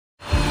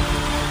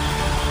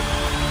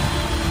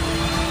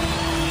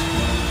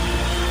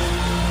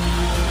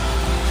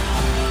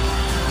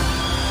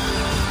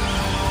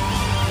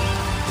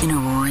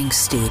roaring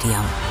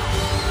stadium.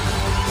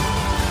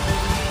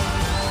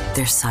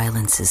 Their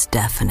silence is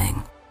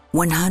deafening.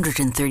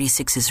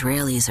 136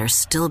 Israelis are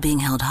still being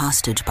held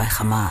hostage by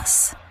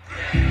Hamas.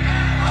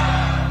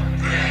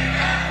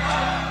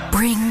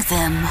 Bring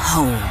them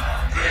home.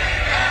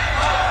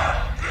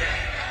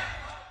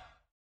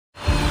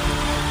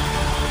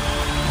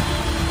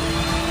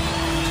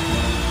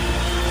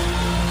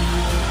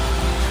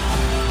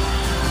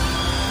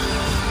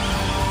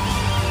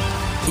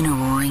 In a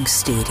roaring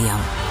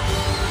stadium,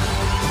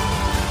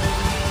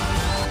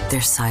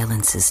 their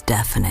silence is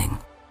deafening.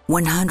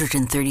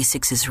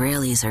 136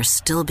 Israelis are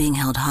still being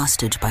held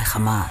hostage by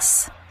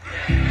Hamas.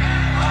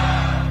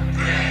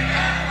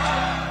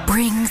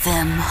 Bring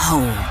them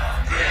home.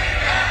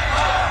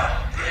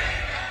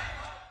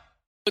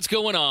 What's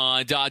going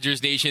on,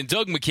 Dodgers Nation?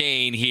 Doug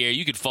McCain here.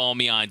 You can follow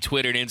me on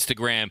Twitter and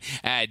Instagram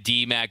at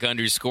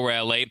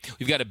DMac_LA.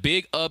 We've got a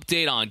big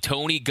update on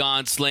Tony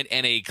Gonsolin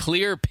and a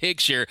clear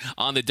picture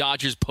on the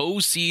Dodgers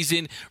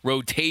postseason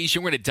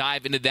rotation. We're going to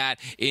dive into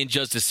that in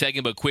just a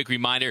second, but quick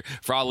reminder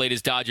for all the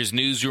latest Dodgers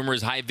news,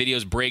 rumors, hype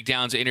videos,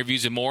 breakdowns,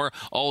 interviews, and more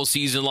all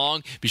season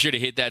long. Be sure to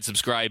hit that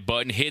subscribe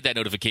button, hit that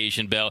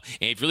notification bell,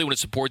 and if you really want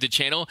to support the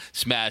channel,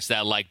 smash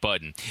that like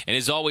button. And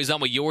as always, I'm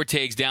with your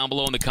takes down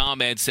below in the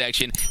comments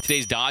section.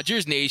 Today's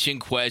Dodgers Nation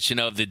question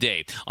of the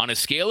day. On a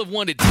scale of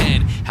 1 to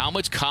 10, how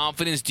much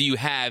confidence do you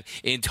have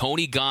in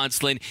Tony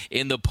Gonsolin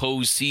in the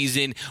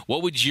postseason?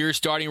 What would your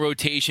starting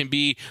rotation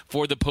be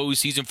for the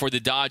postseason for the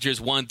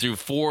Dodgers 1 through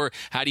 4?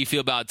 How do you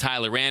feel about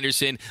Tyler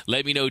Anderson?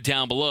 Let me know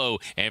down below.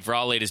 And for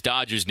all latest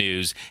Dodgers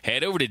news,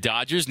 head over to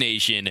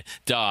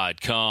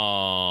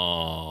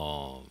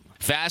DodgersNation.com.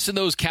 Fasten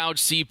those couch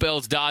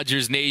seatbelts,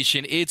 Dodgers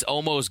Nation. It's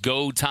almost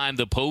go time.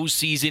 The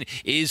postseason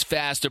is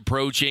fast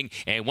approaching,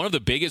 and one of the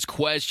biggest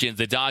questions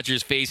the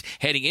Dodgers face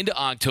heading into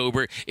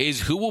October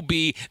is who will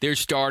be their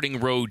starting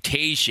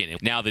rotation.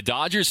 Now, the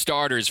Dodgers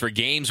starters for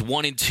games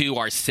 1 and 2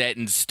 are set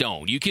in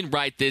stone. You can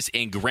write this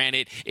in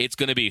granite. It's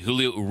going to be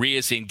Julio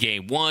Urias in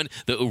game 1,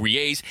 the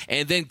Urias,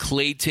 and then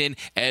Clayton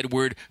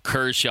Edward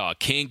Kershaw.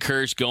 King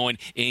Kersh going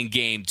in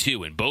game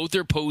 2, and both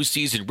are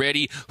postseason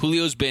ready.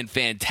 Julio's been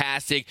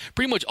fantastic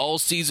pretty much all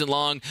season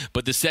long,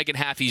 but the second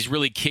half he's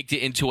really kicked it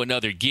into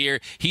another gear.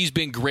 He's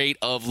been great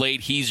of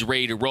late. He's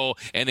ready to roll.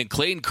 And then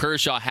Clayton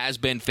Kershaw has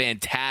been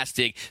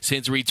fantastic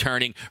since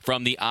returning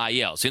from the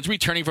IL. Since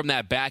returning from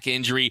that back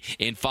injury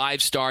in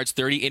 5 starts,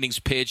 30 innings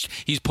pitched,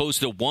 he's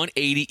posted a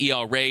 180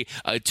 ERA,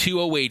 a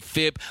 208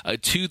 FIP, a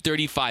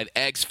 235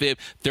 xFIP,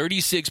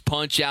 36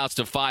 punch-outs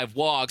to 5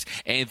 walks,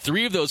 and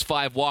 3 of those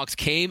 5 walks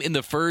came in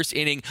the first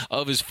inning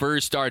of his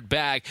first start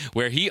back,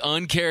 where he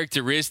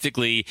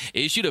uncharacteristically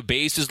issued a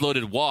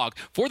bases-loaded walk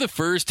for the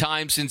first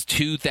time since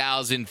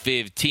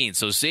 2015.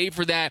 So save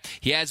for that,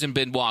 he hasn't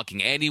been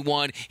walking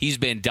anyone. He's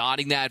been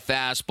dotting that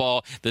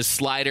fastball. The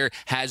slider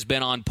has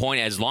been on point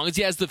as long as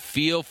he has the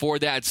feel for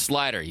that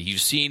slider. You've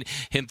seen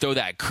him throw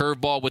that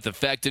curveball with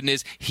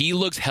effectiveness. He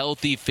looks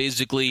healthy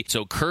physically.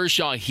 So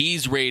Kershaw,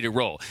 he's ready to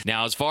roll.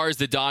 Now, as far as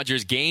the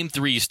Dodgers game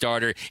 3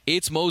 starter,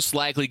 it's most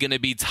likely going to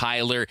be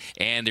Tyler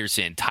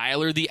Anderson.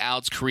 Tyler, the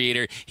outs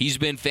creator. He's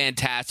been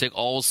fantastic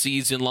all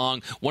season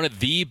long. One of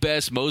the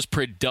best, most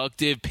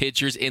productive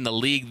pitchers in the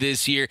league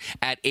this year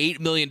at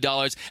 $8 million,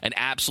 an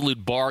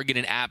absolute bargain,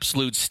 an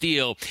absolute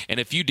steal. And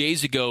a few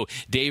days ago,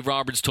 Dave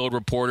Roberts told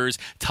reporters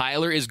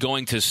Tyler is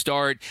going to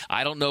start.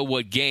 I don't know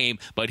what game,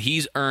 but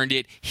he's earned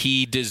it.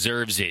 He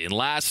deserves it. And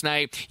last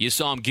night, you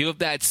saw him give up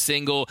that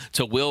single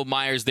to Will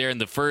Myers there in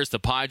the first. The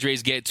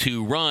Padres get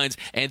 2 runs,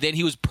 and then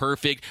he was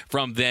perfect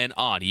from then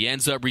on. He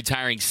ends up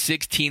retiring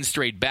 16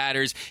 straight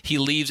batters. He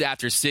leaves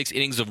after 6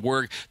 innings of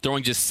work,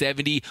 throwing just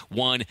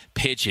 71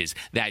 pitches.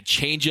 That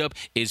changeup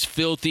is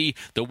filthy.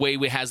 The way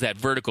he has that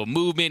vertical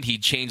movement, he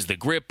changed the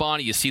grip on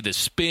it. You see the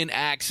spin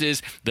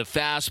axis, the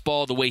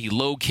fastball, the way he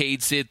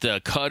locates it, the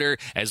cutter.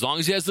 As long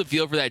as he has the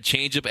feel for that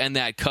changeup and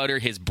that cutter,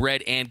 his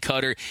bread and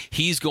cutter,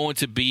 he's going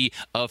to be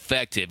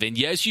effective. And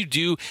yes, you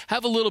do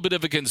have a little bit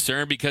of a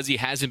concern because he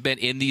hasn't been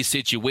in these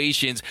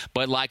situations,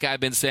 but like I've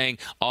been saying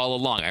all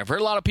along, I've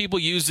heard a lot of people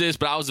use this,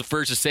 but I was the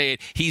first to say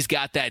it. He's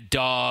got that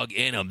dog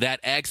in him,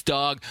 that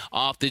X-dog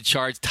off the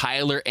charts.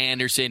 Tyler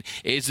Anderson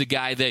is the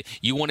guy that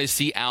you want to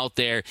see out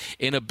there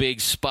in a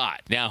big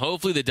spot. Now,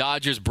 hopefully the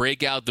Dodgers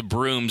break out the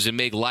brooms and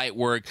make light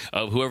work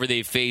of whoever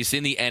they face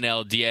in the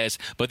NLDS,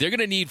 but they're going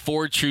to need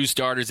 4 true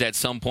starters at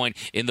some point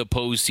in the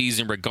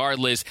postseason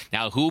regardless.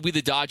 Now, who will be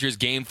the Dodgers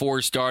game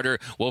 4 starter?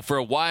 Well, for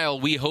a while,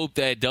 we hoped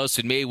that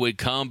Dustin May would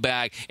come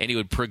back and he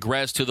would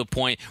progress to the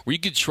point where you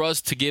could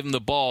trust to give him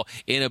the ball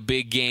in a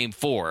big game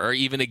 4 or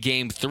even a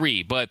game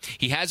 3, but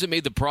he hasn't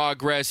made the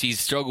progress. He's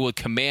struggled with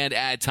command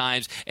at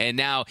times, and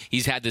now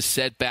he's had the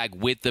setback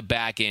with the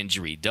back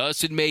injury.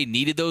 Dustin May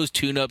needed those those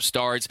tune-up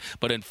starts,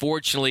 but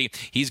unfortunately,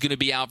 he's going to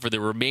be out for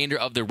the remainder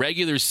of the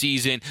regular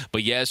season.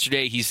 But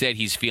yesterday, he said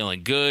he's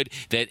feeling good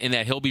and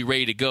that he'll be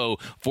ready to go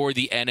for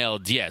the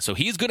NLDS. So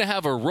he's going to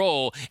have a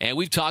role, and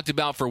we've talked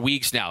about for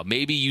weeks now.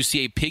 Maybe you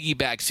see a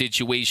piggyback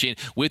situation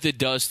with a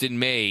Dustin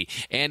May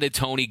and a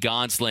Tony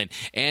Gonsolin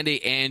and a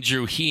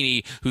Andrew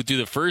Heaney, who through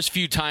the first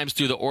few times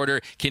through the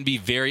order can be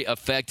very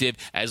effective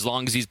as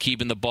long as he's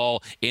keeping the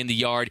ball in the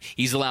yard.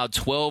 He's allowed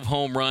 12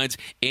 home runs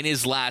in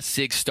his last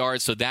 6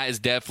 starts, so that is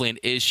definitely an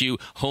issue.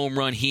 Home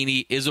run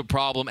Heaney is a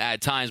problem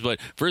at times, but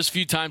first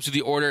few times through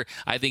the order,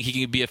 I think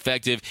he can be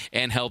effective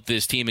and help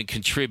this team and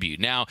contribute.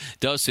 Now,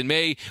 Dustin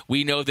May,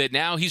 we know that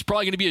now he's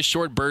probably going to be a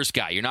short burst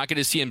guy. You're not going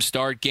to see him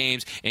start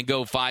games and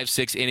go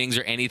 5-6 innings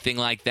or anything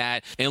like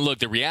that. And look,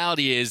 the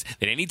reality is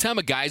that anytime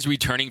a guy's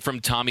returning from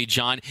Tommy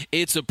John,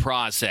 it's a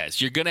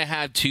process. You're going to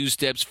have 2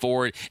 steps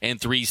forward and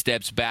 3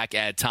 steps back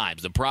at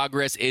times. The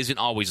progress isn't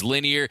always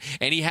linear,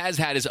 and he has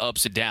had his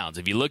ups and downs.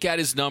 If you look at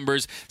his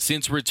numbers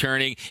since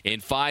returning in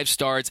 5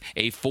 starts,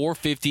 a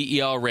 4.50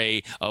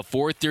 ERA, a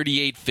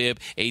 4.38 FIP,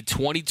 a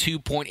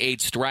 22.8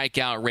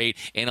 strikeout rate,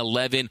 and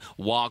 11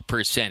 walk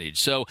percentage.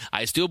 So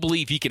I still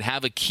believe he can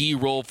have a key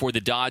role for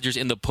the Dodgers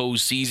in the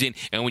postseason.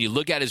 And when you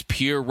look at his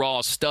pure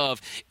raw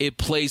stuff, it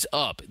plays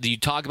up. You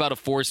talk about a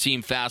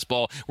 4-seam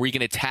fastball where you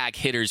can attack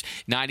hitters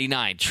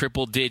 99,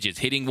 triple digits,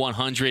 hitting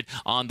 100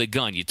 on the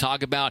gun. You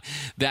talk about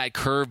that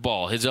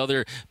curveball, his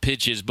other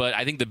pitches, but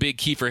I think the big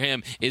key for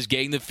him is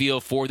getting the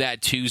feel for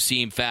that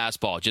 2-seam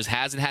fastball. Just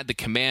hasn't had the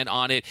command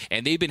on it,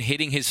 and they've been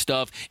hitting his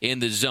stuff in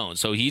the zone.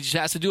 So he just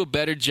has to do a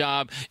better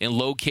job in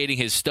locating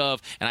his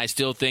stuff, and I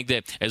still think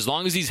that as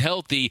long as he's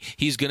healthy,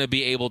 he's going to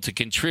be able to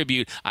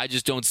contribute. I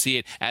just don't see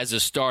it as a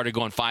starter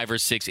going 5 or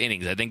 6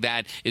 innings. I think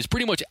that is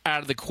pretty much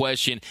out of the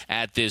question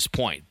at this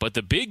point. But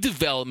the big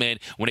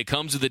development when it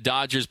comes to the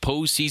Dodgers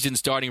postseason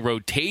starting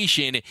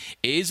rotation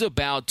is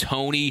about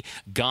Tony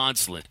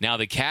Gonsolin. Now,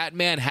 the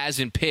Catman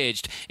hasn't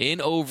pitched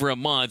in over a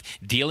month,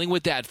 dealing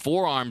with that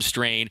forearm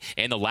strain,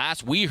 and the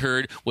last we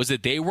heard was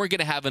that they weren't going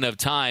to have enough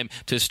time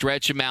to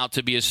stretch him out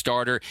to be a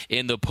starter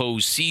in the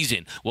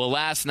postseason. Well,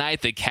 last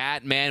night, the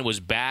Catman was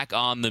back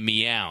on the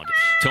mound.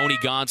 Tony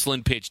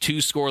Gonsolin pitched 2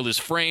 scoreless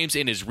frames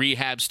in his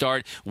rehab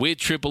start with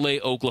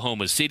AAA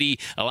Oklahoma City,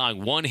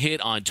 allowing 1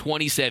 hit on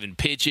 27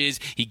 pitches.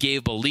 He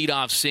gave a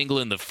leadoff single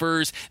in the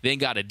first, then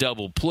got a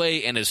double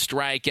play and a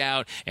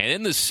strikeout. And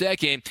in the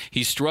second,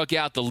 he struck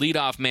out the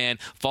leadoff man,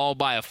 followed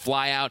by a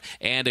flyout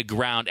and a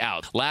ground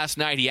out. Last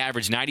night, he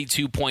averaged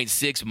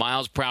 92.6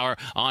 miles per hour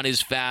on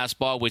his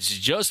fastball, which is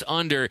just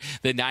under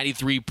the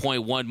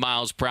 93.1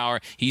 miles per hour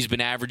he's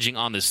been averaging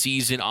on the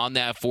season on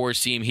that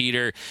 4-seam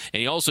heater.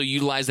 And he also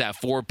utilized that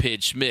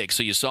 4-pitch mix.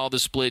 So you saw the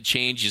split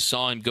change. You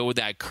saw him go with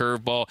that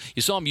curveball.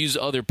 You saw him use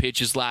other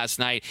pitches last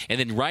night. And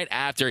then right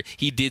after,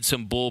 he did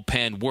some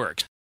bullpen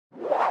work.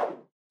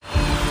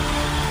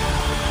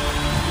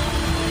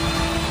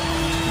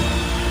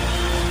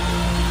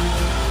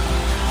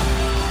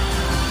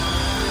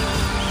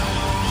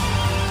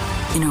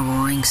 In a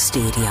roaring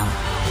stadium,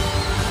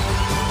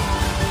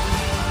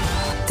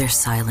 their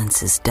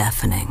silence is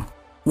deafening.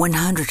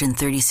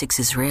 136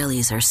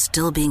 Israelis are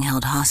still being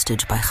held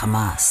hostage by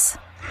Hamas.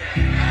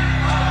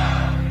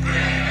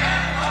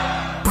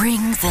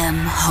 Bring them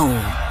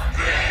home.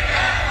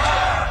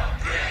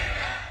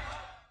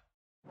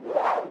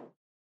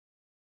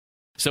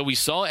 So we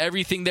saw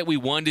everything that we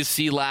wanted to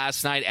see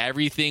last night.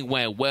 Everything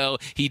went well.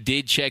 He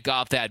did check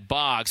off that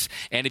box.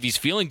 And if he's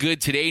feeling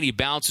good today and he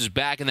bounces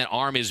back and that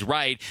arm is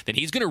right, then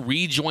he's going to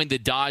rejoin the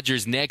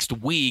Dodgers next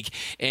week,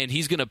 and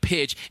he's going to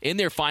pitch in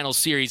their final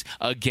series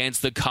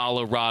against the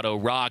Colorado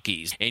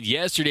Rockies. And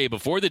yesterday,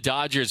 before the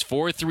Dodgers'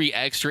 4-3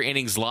 extra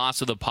innings loss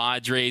to the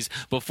Padres,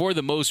 before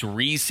the most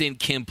recent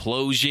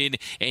implosion,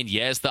 and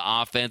yes, the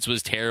offense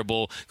was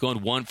terrible,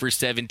 going 1 for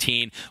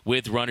 17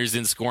 with runners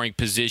in scoring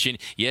position.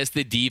 Yes,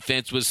 the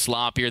defense was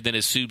sloppier than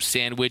a soup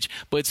sandwich,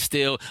 but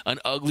still an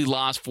ugly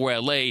loss for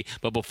LA.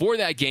 But before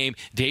that game,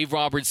 Dave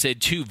Roberts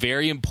said 2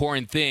 very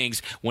important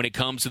things when it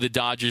comes to the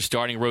Dodgers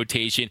starting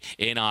rotation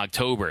in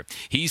October.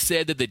 He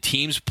said that the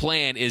team's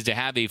plan is to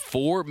have a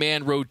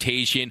 4-man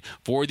rotation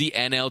for the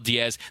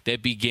NLDS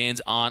that begins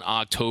on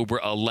October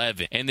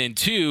 11th. And then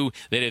 2,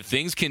 that if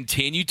things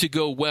continue to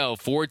go well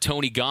for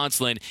Tony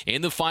Gonsolin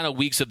in the final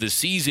weeks of the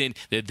season,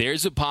 that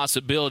there's a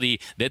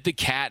possibility that the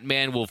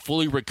Catman will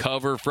fully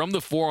recover from the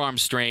forearm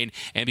strain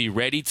and be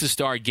ready to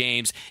start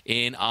games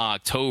in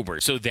October.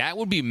 So that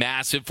would be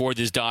massive for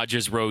this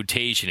Dodgers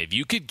rotation. If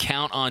you could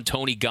count on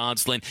Tony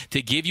Gonsolin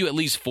to give you at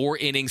least 4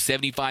 innings,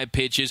 75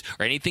 pitches,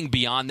 or anything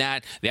beyond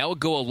that, that would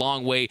go a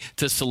long way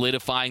to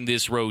solidifying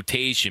this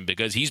rotation,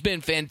 because he's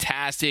been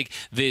fantastic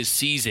this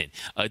season.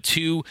 A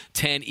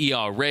 2.10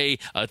 ERA,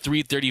 a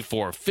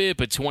 3.34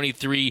 FIP, a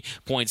 23.7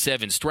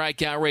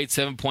 strikeout rate,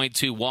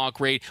 7.2 walk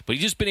rate, but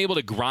he's just been able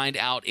to grind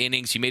out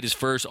innings. He made his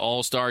first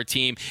All-Star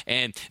team,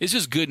 and it's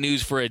just good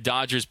news for a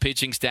Dodgers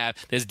pitching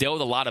staff that's dealt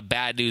with a lot of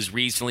bad news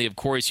recently. Of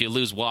course, you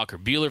lose Walker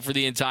Buehler for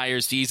the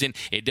entire season.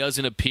 It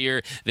doesn't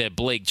appear that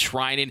Blake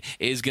Trinan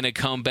is going to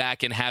come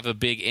back and have a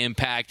big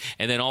impact.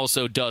 And then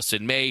also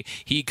Dustin May,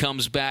 he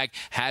comes back,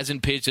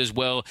 hasn't pitched as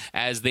well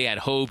as they had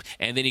hoped,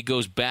 and then he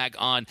goes back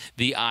on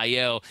the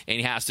IL, and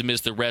he has to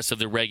miss the rest of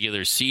the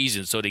regular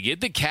season. So to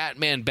get the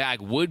Catman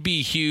back would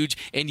be huge.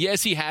 And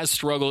yes, he has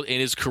struggled in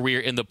his career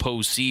in the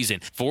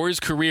postseason. For his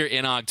career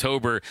in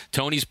October,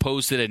 Tony's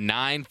posted a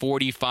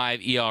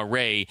 9.45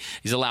 ERA.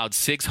 He's allowed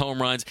 6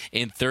 home runs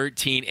in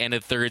 13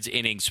 1/3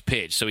 innings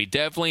pitched. So he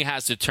definitely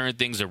has to turn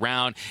things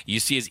around. You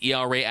see his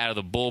ERA out of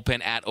the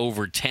bullpen at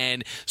over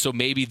 10. So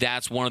maybe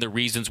that's one of the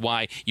reasons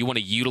why you want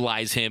to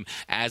utilize him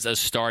as a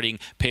starting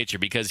pitcher,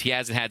 because he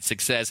hasn't had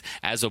success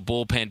as a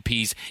bullpen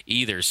piece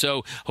either.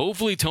 So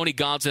hopefully Tony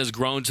Gonsolin has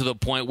grown to the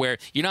point where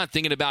you're not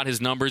thinking about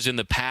his numbers in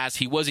the past.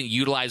 He wasn't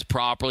utilized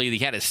properly.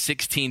 He had a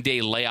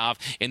 16-day layoff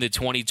in the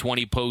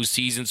 2020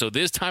 postseason. So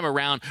this time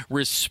around,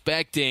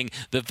 respecting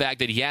the fact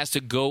that he has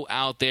to go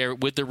out there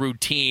with the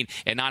routine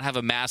and not have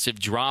a massive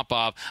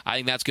drop-off, I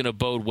think that's going to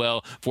bode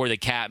well for the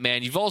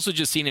Catman. You've also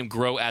just seen him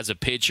grow as a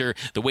pitcher.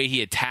 The way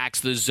he attacks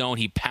the zone,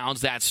 he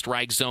pounds that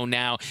strike zone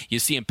now. You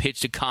see him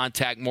pitch to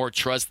contact more,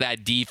 trust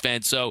that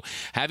defense. So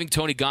having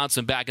Tony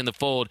Gonsolin back in the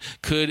fold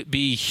could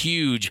be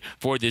huge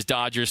for this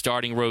Dodgers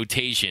starting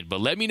rotation.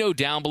 But let me know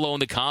down below in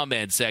the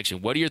comments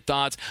section, what are your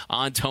thoughts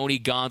on Tony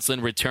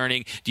Gonsolin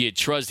returning? Do you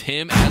trust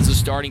him as a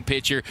starting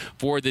pitcher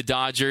for the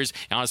Dodgers?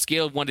 And on a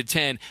scale of 1 to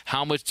 10,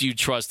 how much do you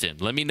trust him?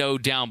 Let me know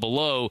down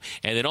below.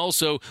 And then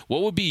also,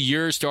 what would be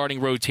your starting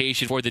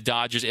rotation for the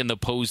Dodgers in the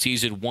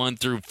postseason 1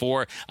 through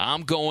 4?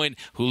 I'm going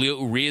Julio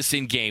Urias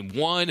in Game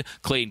 1,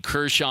 Clayton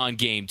Kershaw in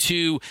Game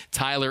 2,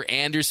 Tyler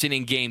Anderson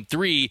in Game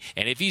 3,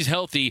 and if he's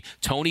healthy,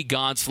 Tony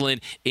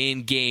Gonsolin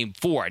in Game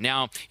 4.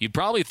 Now, you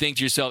probably think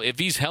to yourself, if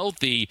he's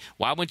healthy,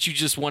 why wouldn't you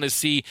just want to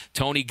see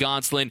Tony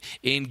Gonsolin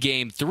in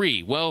Game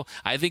 3? Well,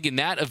 I think in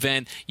that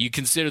event, you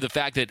consider the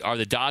fact that are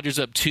the Dodgers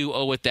up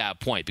 2-0 at that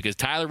point? Because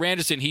Tyler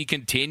Anderson, he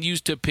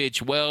continues to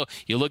pitch well.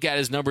 You look at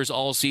his numbers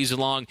all season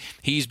long,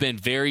 he's been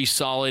very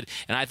solid,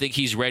 and I think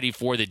he's ready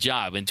for the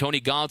job. And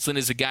Tony Gonsolin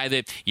is a guy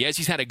that, yes,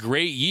 he's had a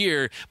great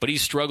year, but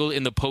he's struggled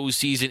in the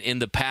postseason in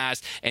the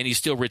past, and he's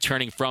still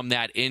returning from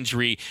that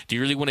injury. Do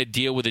you really want to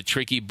deal with a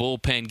tricky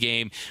bullpen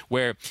game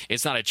where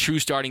it's not a true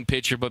starting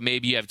pitcher, but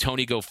maybe you have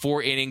Tony go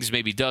 4 innings,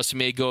 maybe Dustin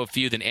may go a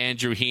few, then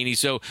Andrew Heaney.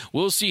 So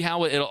we'll see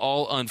how it'll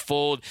all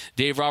unfold.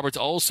 Dave Roberts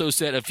also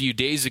said a few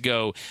days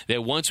ago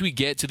that once we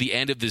get to the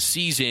end of the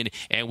season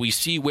and we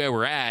see where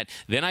we're at,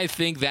 then I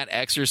think that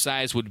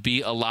exercise would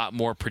be a lot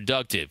more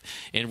productive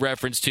in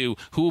reference to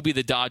who will be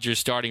the Dodgers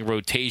starting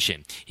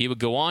rotation. He would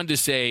go on to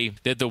say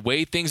that the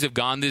way things have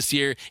gone this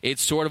year,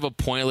 it's sort of a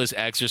pointless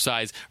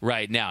exercise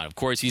right now. And of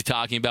course, he's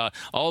talking about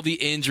all the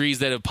injuries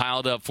that have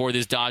piled up for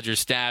this Dodgers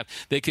staff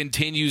that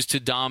continues to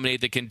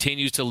dominate, that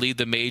continues to lead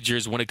the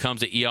majors when it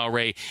comes to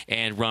ERA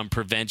and run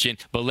prevention.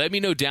 But let me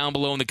know down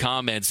below in the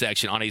comments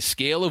section, on a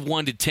scale of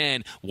 1 to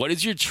 10, what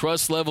is your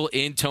trust level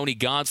in Tony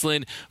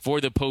Gonsolin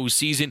for the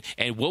postseason,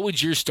 and what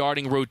would your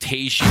starting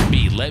rotation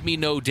be? Let me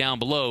know down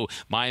below.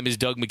 My name is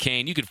Doug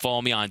McCain. You can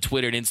follow me on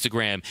Twitter and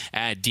Instagram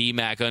at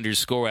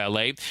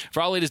DMac_LA.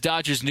 For all latest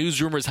Dodgers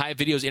news, rumors, hype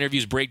videos,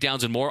 interviews,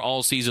 breakdowns, and more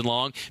all season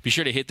long, be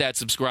sure to hit that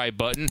subscribe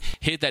button,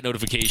 hit that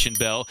notification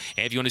bell,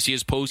 and if you want to see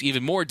us post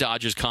even more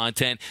Dodgers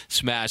content,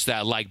 smash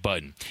that like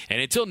button.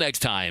 And until next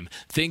time,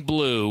 think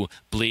blue,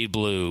 bleed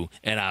blue,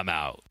 and I'm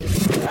out.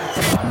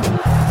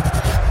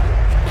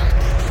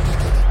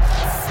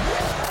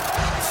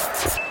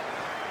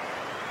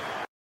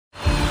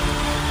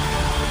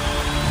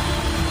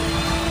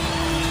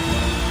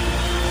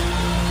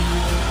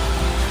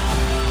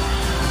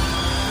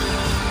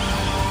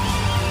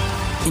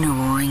 In a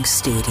roaring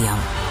stadium,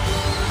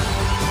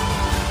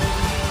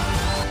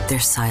 their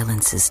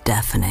silence is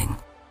deafening.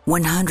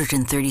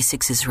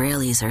 136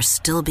 Israelis are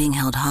still being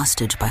held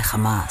hostage by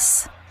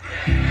Hamas.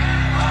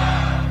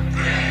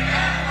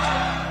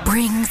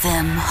 Bring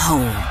them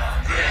home.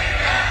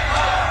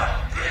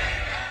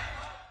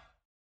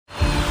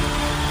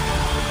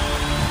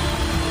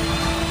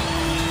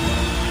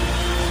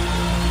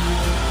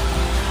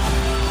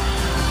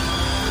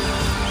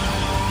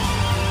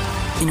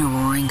 In a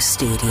roaring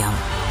stadium,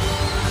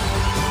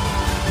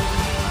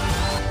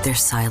 their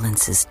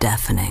silence is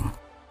deafening.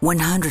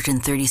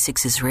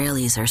 136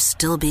 Israelis are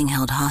still being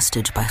held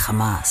hostage by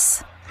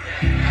Hamas.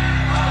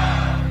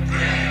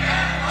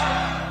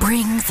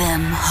 Bring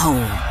them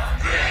home.